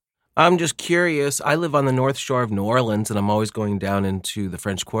here? I'm just curious. I live on the North Shore of New Orleans, and I'm always going down into the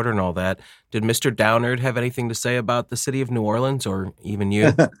French Quarter and all that. Did Mr. Downard have anything to say about the city of New Orleans, or even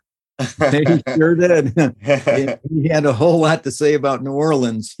you? He sure did. He had a whole lot to say about New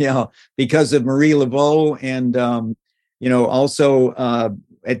Orleans, because of Marie Laveau. And, also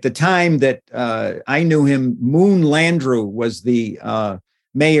at the time that I knew him, Moon Landrieu was the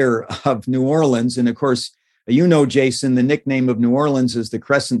mayor of New Orleans. And of course, Jason, the nickname of New Orleans is the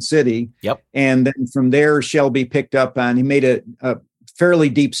Crescent City. Yep. And then from there, Shelby picked up on, he made a fairly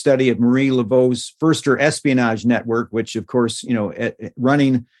deep study of Marie Laveau's Firster espionage network, which, of course,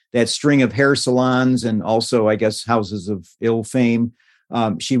 running that string of hair salons and also, I guess, houses of ill fame.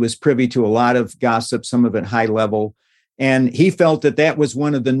 She was privy to a lot of gossip, some of it high level. And he felt that was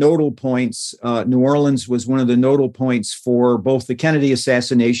one of the nodal points. New Orleans was one of the nodal points for both the Kennedy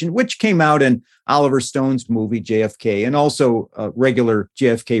assassination, which came out in Oliver Stone's movie, JFK, and also regular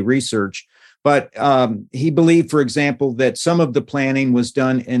JFK research. But he believed, for example, that some of the planning was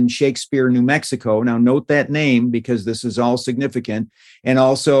done in Shakespeare, New Mexico. Now, note that name because this is all significant. And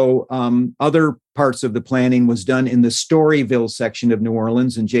also other parts of the planning was done in the Storyville section of New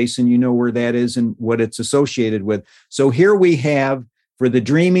Orleans. And Jason, you know where that is and what it's associated with. So here we have, for the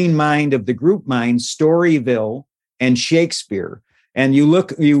dreaming mind of the group mind, Storyville and Shakespeare. And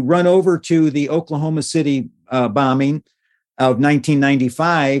you run over to the Oklahoma City bombing of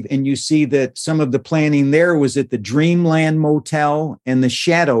 1995, and you see that some of the planning there was at the Dreamland Motel and the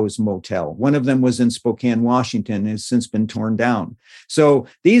Shadows Motel. One of them was in Spokane, Washington, and has since been torn down. So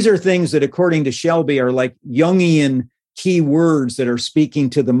these are things that, according to Shelby, are like Jungian key words that are speaking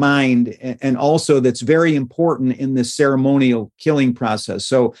to the mind, and also that's very important in this ceremonial killing process.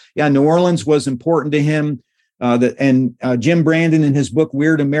 So yeah, New Orleans was important to him. Jim Brandon in his book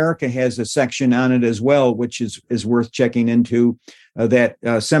Weird America has a section on it as well, which is worth checking into. That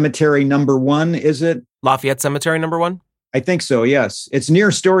cemetery number 1, is it? Lafayette Cemetery number 1? I think so, yes. It's near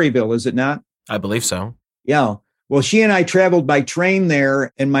Storyville, is it not? I believe so. Yeah. Well, she and I traveled by train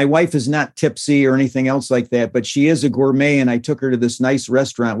there, and my wife is not tipsy or anything else like that, but she is a gourmet, and I took her to this nice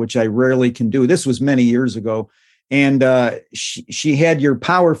restaurant, which I rarely can do. This was many years ago. And she had your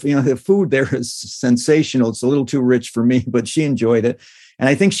power, the food there is sensational. It's a little too rich for me, but she enjoyed it. And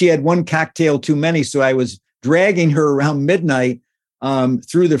I think she had one cocktail too many, so I was dragging her around midnight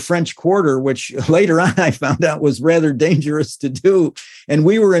through the French Quarter, which later on I found out was rather dangerous to do. And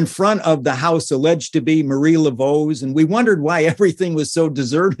we were in front of the house alleged to be Marie Laveau's, and we wondered why everything was so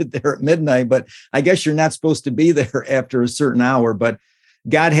deserted there at midnight. But I guess you're not supposed to be there after a certain hour. But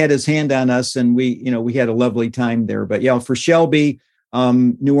God had his hand on us, and we had a lovely time there. But yeah, for Shelby,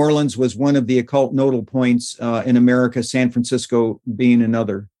 New Orleans was one of the occult nodal points in America, San Francisco being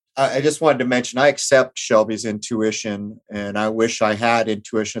another. I just wanted to mention, I accept Shelby's intuition, and I wish I had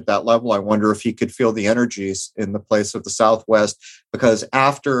intuition at that level. I wonder if he could feel the energies in the place of the Southwest, because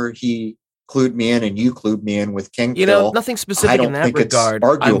after he clued me in and you clued me in with Kingkill, nothing specific in that regard. It's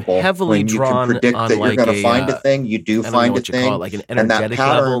arguable. I'm heavily when drawn you can predict on that you're going to find a thing, you do find a thing, like an energetic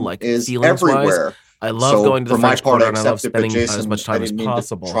level, like is feelings everywhere. Wise. I love going to the French Quarter, and I love spending Jason, as much time as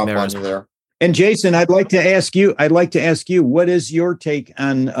possible there. And Jason, I'd like to ask you, what is your take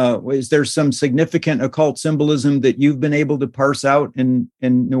on, is there some significant occult symbolism that you've been able to parse out in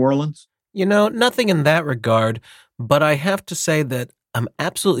New Orleans? Nothing in that regard, but I have to say that I'm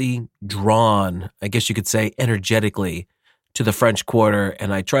absolutely drawn, I guess you could say, energetically to the French Quarter,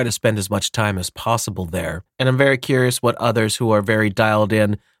 and I try to spend as much time as possible there. And I'm very curious what others who are very dialed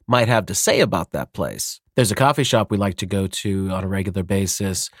in might have to say about that place. There's a coffee shop we like to go to on a regular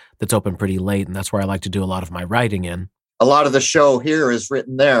basis that's open pretty late, and that's where I like to do a lot of my writing in. A lot of the show here is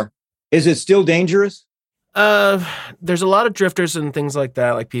written there. Is it still dangerous? There's a lot of drifters and things like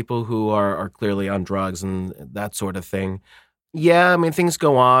that, like people who are clearly on drugs and that sort of thing. Yeah, I mean, things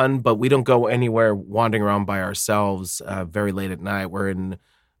go on, but we don't go anywhere wandering around by ourselves very late at night. We're in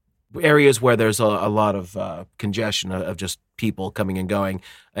areas where there's a lot of congestion of just people coming and going.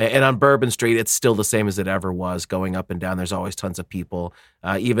 And on Bourbon Street, it's still the same as it ever was, going up and down. There's always tons of people.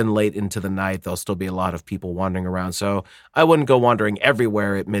 Even late into the night, there'll still be a lot of people wandering around. So I wouldn't go wandering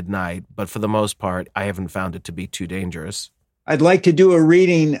everywhere at midnight, but for the most part, I haven't found it to be too dangerous. I'd like to do a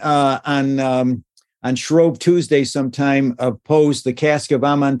reading on Shrove Tuesday sometime of Poe's The Cask of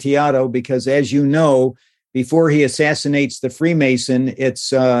Amontillado, because as you know, before he assassinates the Freemason, it's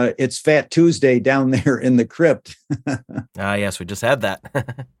Fat Tuesday down there in the crypt. Yes, we just had that.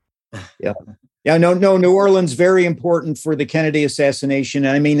 Yeah. No, New Orleans, very important for the Kennedy assassination.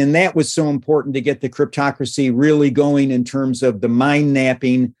 I mean, and that was so important to get the cryptocracy really going in terms of the mind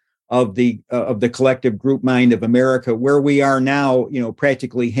napping of the collective group mind of America, where we are now,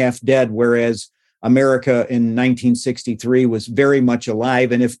 practically half dead, whereas America in 1963 was very much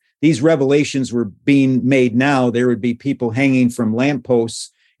alive. And if these revelations were being made now, there would be people hanging from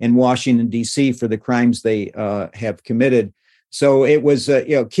lampposts in Washington, D.C. for the crimes they have committed. So it was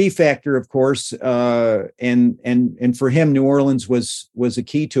a key factor, of course, and for him, New Orleans was a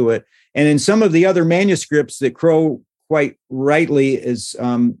key to it. And in some of the other manuscripts that Crow quite rightly is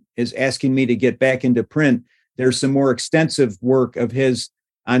asking me to get back into print, there's some more extensive work of his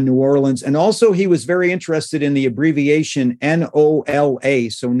on New Orleans. And also he was very interested in the abbreviation NOLA.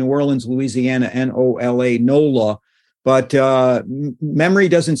 So New Orleans, Louisiana, NOLA, NOLA. But memory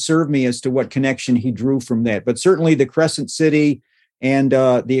doesn't serve me as to what connection he drew from that. But certainly the Crescent City and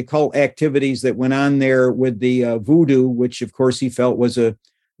the occult activities that went on there with the voodoo, which of course he felt was a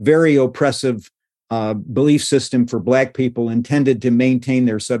very oppressive belief system for Black people intended to maintain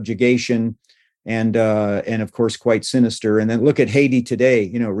their subjugation. And of course, quite sinister. And then look at Haiti today,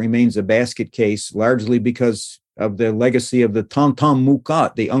 it remains a basket case, largely because of the legacy of the Tonton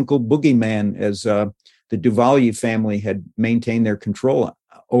Moukat, the Uncle Boogeyman, as the Duvalier family had maintained their control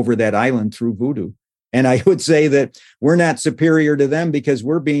over that island through voodoo. And I would say that we're not superior to them because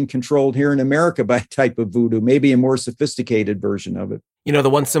we're being controlled here in America by a type of voodoo, maybe a more sophisticated version of it. The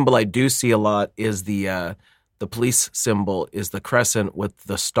one symbol I do see a lot is the police symbol is the crescent with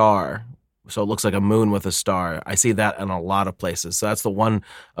the star. So it looks like a moon with a star. I see that in a lot of places. So that's the one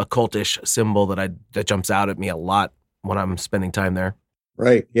occultish symbol that jumps out at me a lot when I'm spending time there.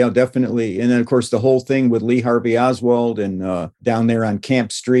 Right. Yeah, definitely. And then, of course, the whole thing with Lee Harvey Oswald and down there on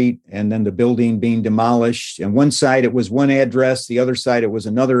Camp Street, and then the building being demolished. And one side, it was one address. The other side, it was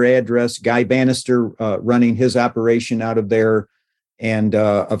another address. Guy Bannister running his operation out of there. And,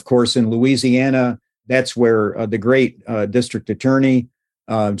 of course, in Louisiana, That's where the great district attorney,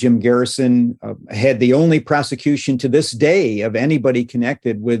 Jim Garrison, had the only prosecution to this day of anybody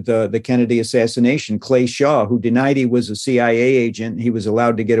connected with the Kennedy assassination. Clay Shaw, who denied he was a CIA agent, he was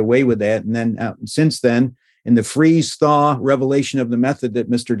allowed to get away with that. And then since then, in the freeze-thaw revelation of the method that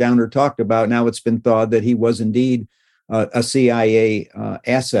Mr. Downer talked about, now it's been thawed that he was indeed a CIA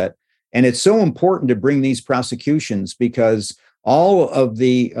asset. And it's so important to bring these prosecutions because all of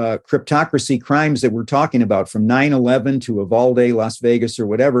the cryptocracy crimes that we're talking about, from 9/11 to Uvalde, Las Vegas, or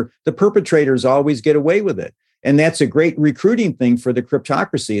whatever, the perpetrators always get away with it. And that's a great recruiting thing for the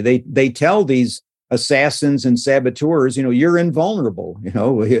cryptocracy. They tell these assassins and saboteurs, you're invulnerable,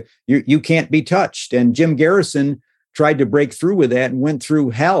 you can't be touched. And Jim Garrison tried to break through with that and went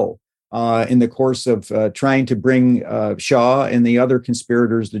through hell in the course of trying to bring Shaw and the other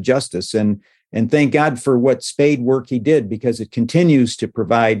conspirators to justice. And thank God for what spade work he did, because it continues to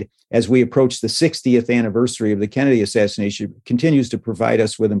provide, as we approach the 60th anniversary of the Kennedy assassination, continues to provide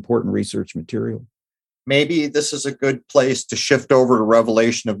us with important research material. Maybe this is a good place to shift over to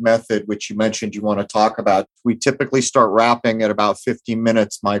revelation of method, which you mentioned you want to talk about. We typically start wrapping at about 15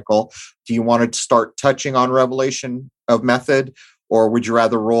 minutes, Michael. Do you want to start touching on revelation of method, or would you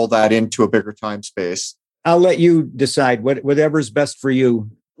rather roll that into a bigger time space? I'll let you decide whatever's best for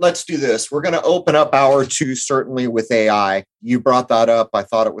you. Let's do this. We're going to open up hour 2, certainly with AI. You brought that up. I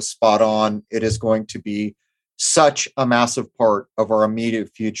thought it was spot on. It is going to be such a massive part of our immediate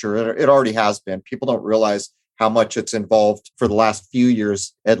future. It already has been. People don't realize how much it's involved for the last few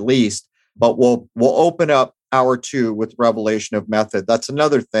years, at least. But we'll open up hour 2 with revelation of method. That's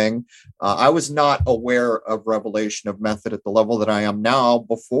another thing. I was not aware of revelation of method at the level that I am now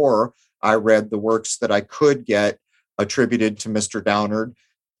before I read the works that I could get attributed to Mr. Downard.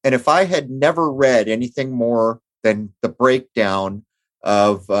 And if I had never read anything more than the breakdown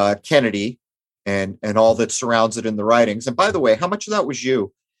of Kennedy and all that surrounds it in the writings. And by the way, how much of that was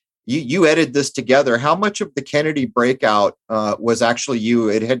you? You edited this together. How much of the Kennedy breakout was actually you?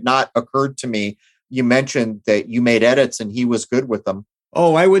 It had not occurred to me. You mentioned that you made edits and he was good with them.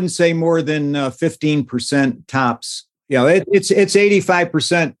 Oh, I wouldn't say more than 15% tops. It's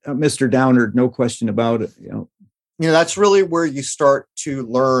 85% Mr. Downard, no question about it. That's really where you start to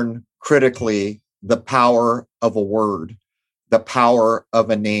learn critically the power of a word, the power of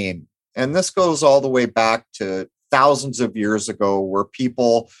a name. And this goes all the way back to thousands of years ago, where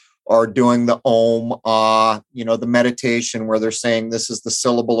people are doing the Om, the meditation where they're saying this is the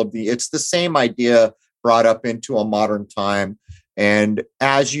syllable of it's the same idea brought up into a modern time. And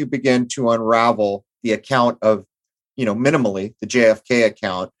as you begin to unravel the account of, minimally the JFK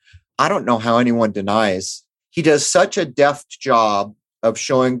account, I don't know how anyone denies he does such a deft job of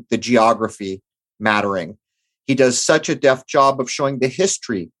showing the geography mattering. He does such a deft job of showing the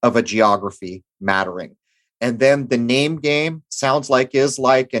history of a geography mattering. And then the name game, sounds like, is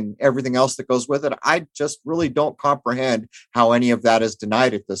like, and everything else that goes with it. I just really don't comprehend how any of that is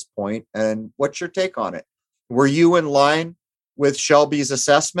denied at this point. And what's your take on it? Were you in line with Shelby's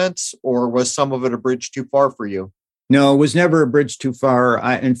assessments, or was some of it a bridge too far for you? No, it was never a bridge too far.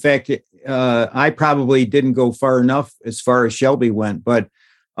 In fact, I probably didn't go far enough as far as Shelby went. But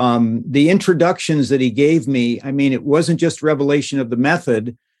the introductions that he gave me, it wasn't just revelation of the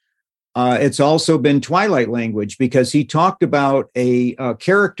method. It's also been Twilight language, because he talked about a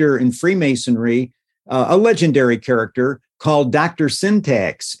character in Freemasonry, a legendary character called Dr.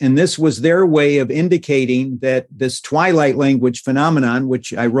 Syntax. And this was their way of indicating that this Twilight language phenomenon,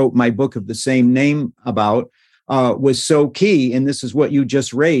 which I wrote my book of the same name about, was so key. And this is what you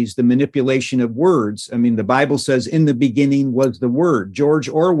just raised, the manipulation of words. The Bible says, in the beginning was the word. George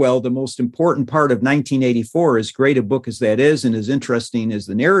Orwell, the most important part of 1984, as great a book as that is, and as interesting as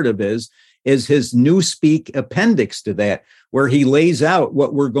the narrative is his Newspeak appendix to that, where he lays out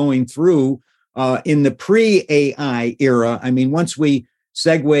what we're going through in the pre-AI era. Once we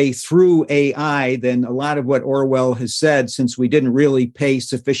segue through AI, then a lot of what Orwell has said, since we didn't really pay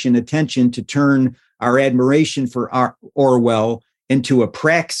sufficient attention to turn our admiration for Orwell into a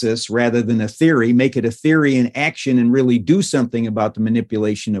praxis rather than a theory, make it a theory in action and really do something about the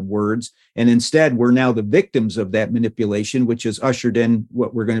manipulation of words. And instead, we're now the victims of that manipulation, which has ushered in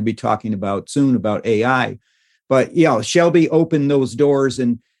what we're going to be talking about soon about AI. But Shelby opened those doors,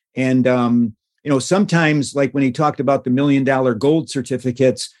 and sometimes, like when he talked about the $1 million gold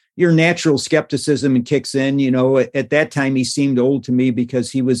certificates, your natural skepticism kicks in. At that time, he seemed old to me because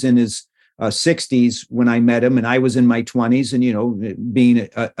he was in his 60s when I met him, and I was in my 20s. And, being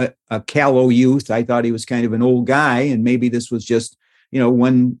a callow youth, I thought he was kind of an old guy. And maybe this was just,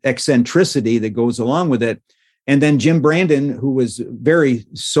 one eccentricity that goes along with it. And then Jim Brandon, who was a very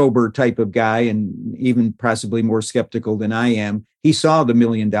sober type of guy and even possibly more skeptical than I am, he saw the $1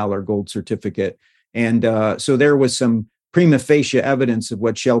 million gold certificate. And so there was some prima facie evidence of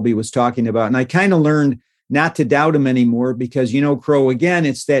what Shelby was talking about. And I kind of learned not to doubt him anymore because, Crow, again,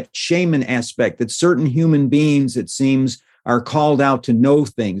 it's that shaman aspect that certain human beings, it seems, are called out to know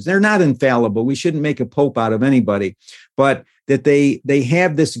things. They're not infallible. We shouldn't make a pope out of anybody, but that they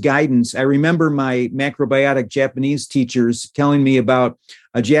have this guidance. I remember my macrobiotic Japanese teachers telling me about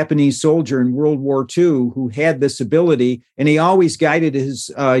a Japanese soldier in World War II who had this ability, and he always guided his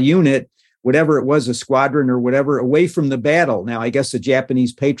unit, whatever it was, a squadron or whatever, away from the battle. Now, I guess a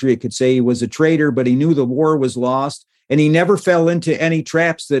Japanese patriot could say he was a traitor, but he knew the war was lost, and he never fell into any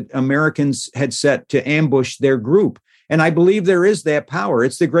traps that Americans had set to ambush their group. And I believe there is that power.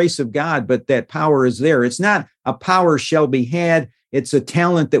 It's the grace of God, but that power is there. It's not a power Shelby had. It's a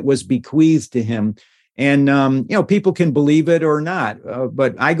talent that was bequeathed to him. And, people can believe it or not,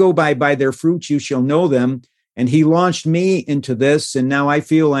 but I go by their fruits, you shall know them. And he launched me into this. And now I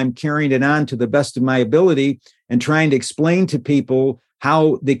feel I'm carrying it on to the best of my ability and trying to explain to people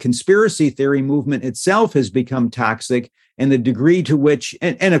how the conspiracy theory movement itself has become toxic, and the degree to which,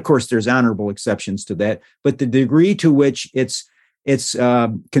 and of course there's honorable exceptions to that, but the degree to which it's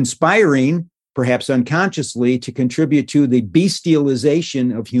conspiring, perhaps unconsciously, to contribute to the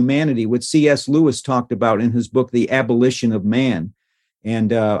bestialization of humanity, what C.S. Lewis talked about in his book, The Abolition of Man.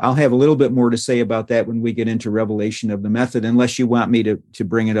 And I'll have a little bit more to say about that when we get into revelation of the method, unless you want me to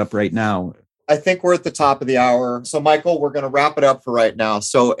bring it up right now. I think we're at the top of the hour. So, Michael, we're going to wrap it up for right now.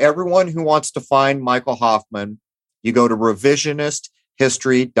 So everyone who wants to find Michael Hoffman, you go to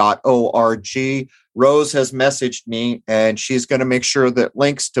revisionisthistory.org. Rose has messaged me, and she's going to make sure that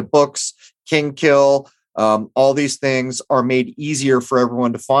links to books, King Kill, all these things are made easier for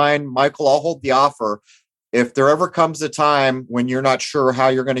everyone to find. Michael, I'll hold the offer. If there ever comes a time when you're not sure how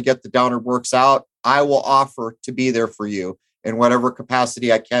you're going to get the Downward Works out, I will offer to be there for you in whatever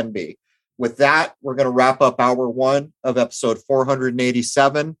capacity I can be. With that, we're going to wrap up hour one of episode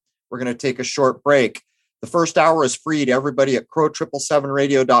 487. We're going to take a short break. The first hour is free to everybody at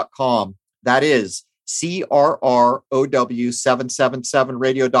crow777radio.com. That is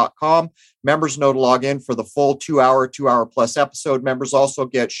CRROW777radio.com. Members know to log in for the full 2-hour plus episode. Members also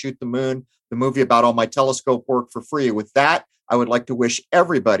get Shoot the Moon, the movie about all my telescope work, for free. With that, I would like to wish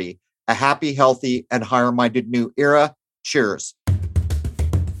everybody a happy, healthy, and higher-minded new era. Cheers.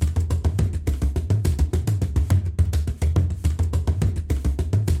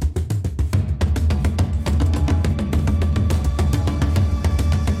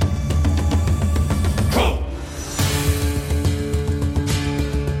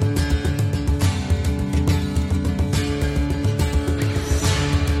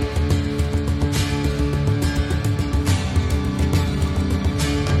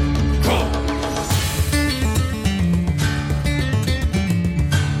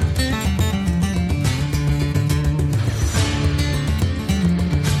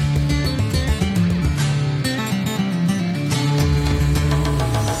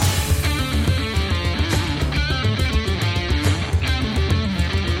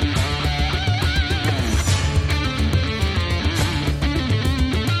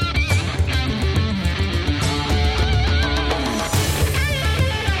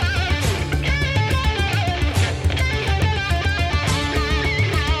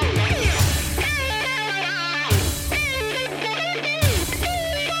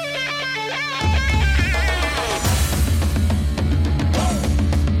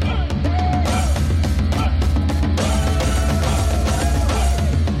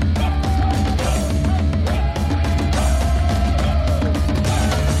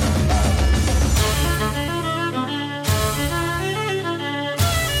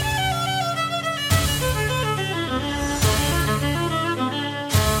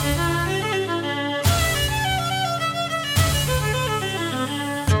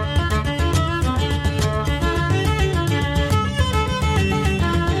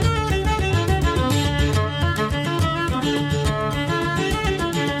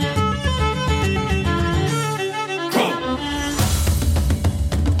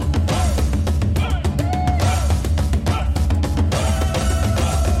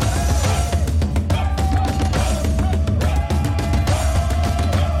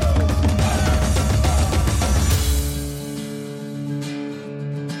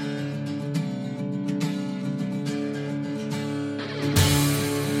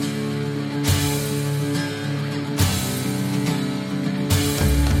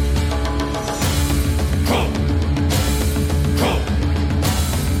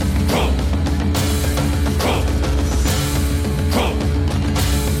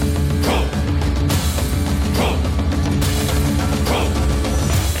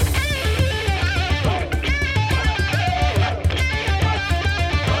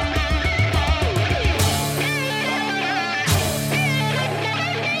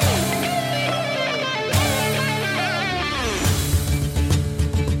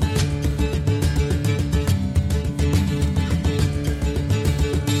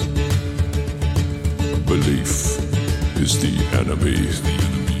 Belief is the enemy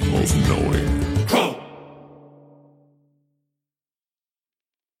of knowing.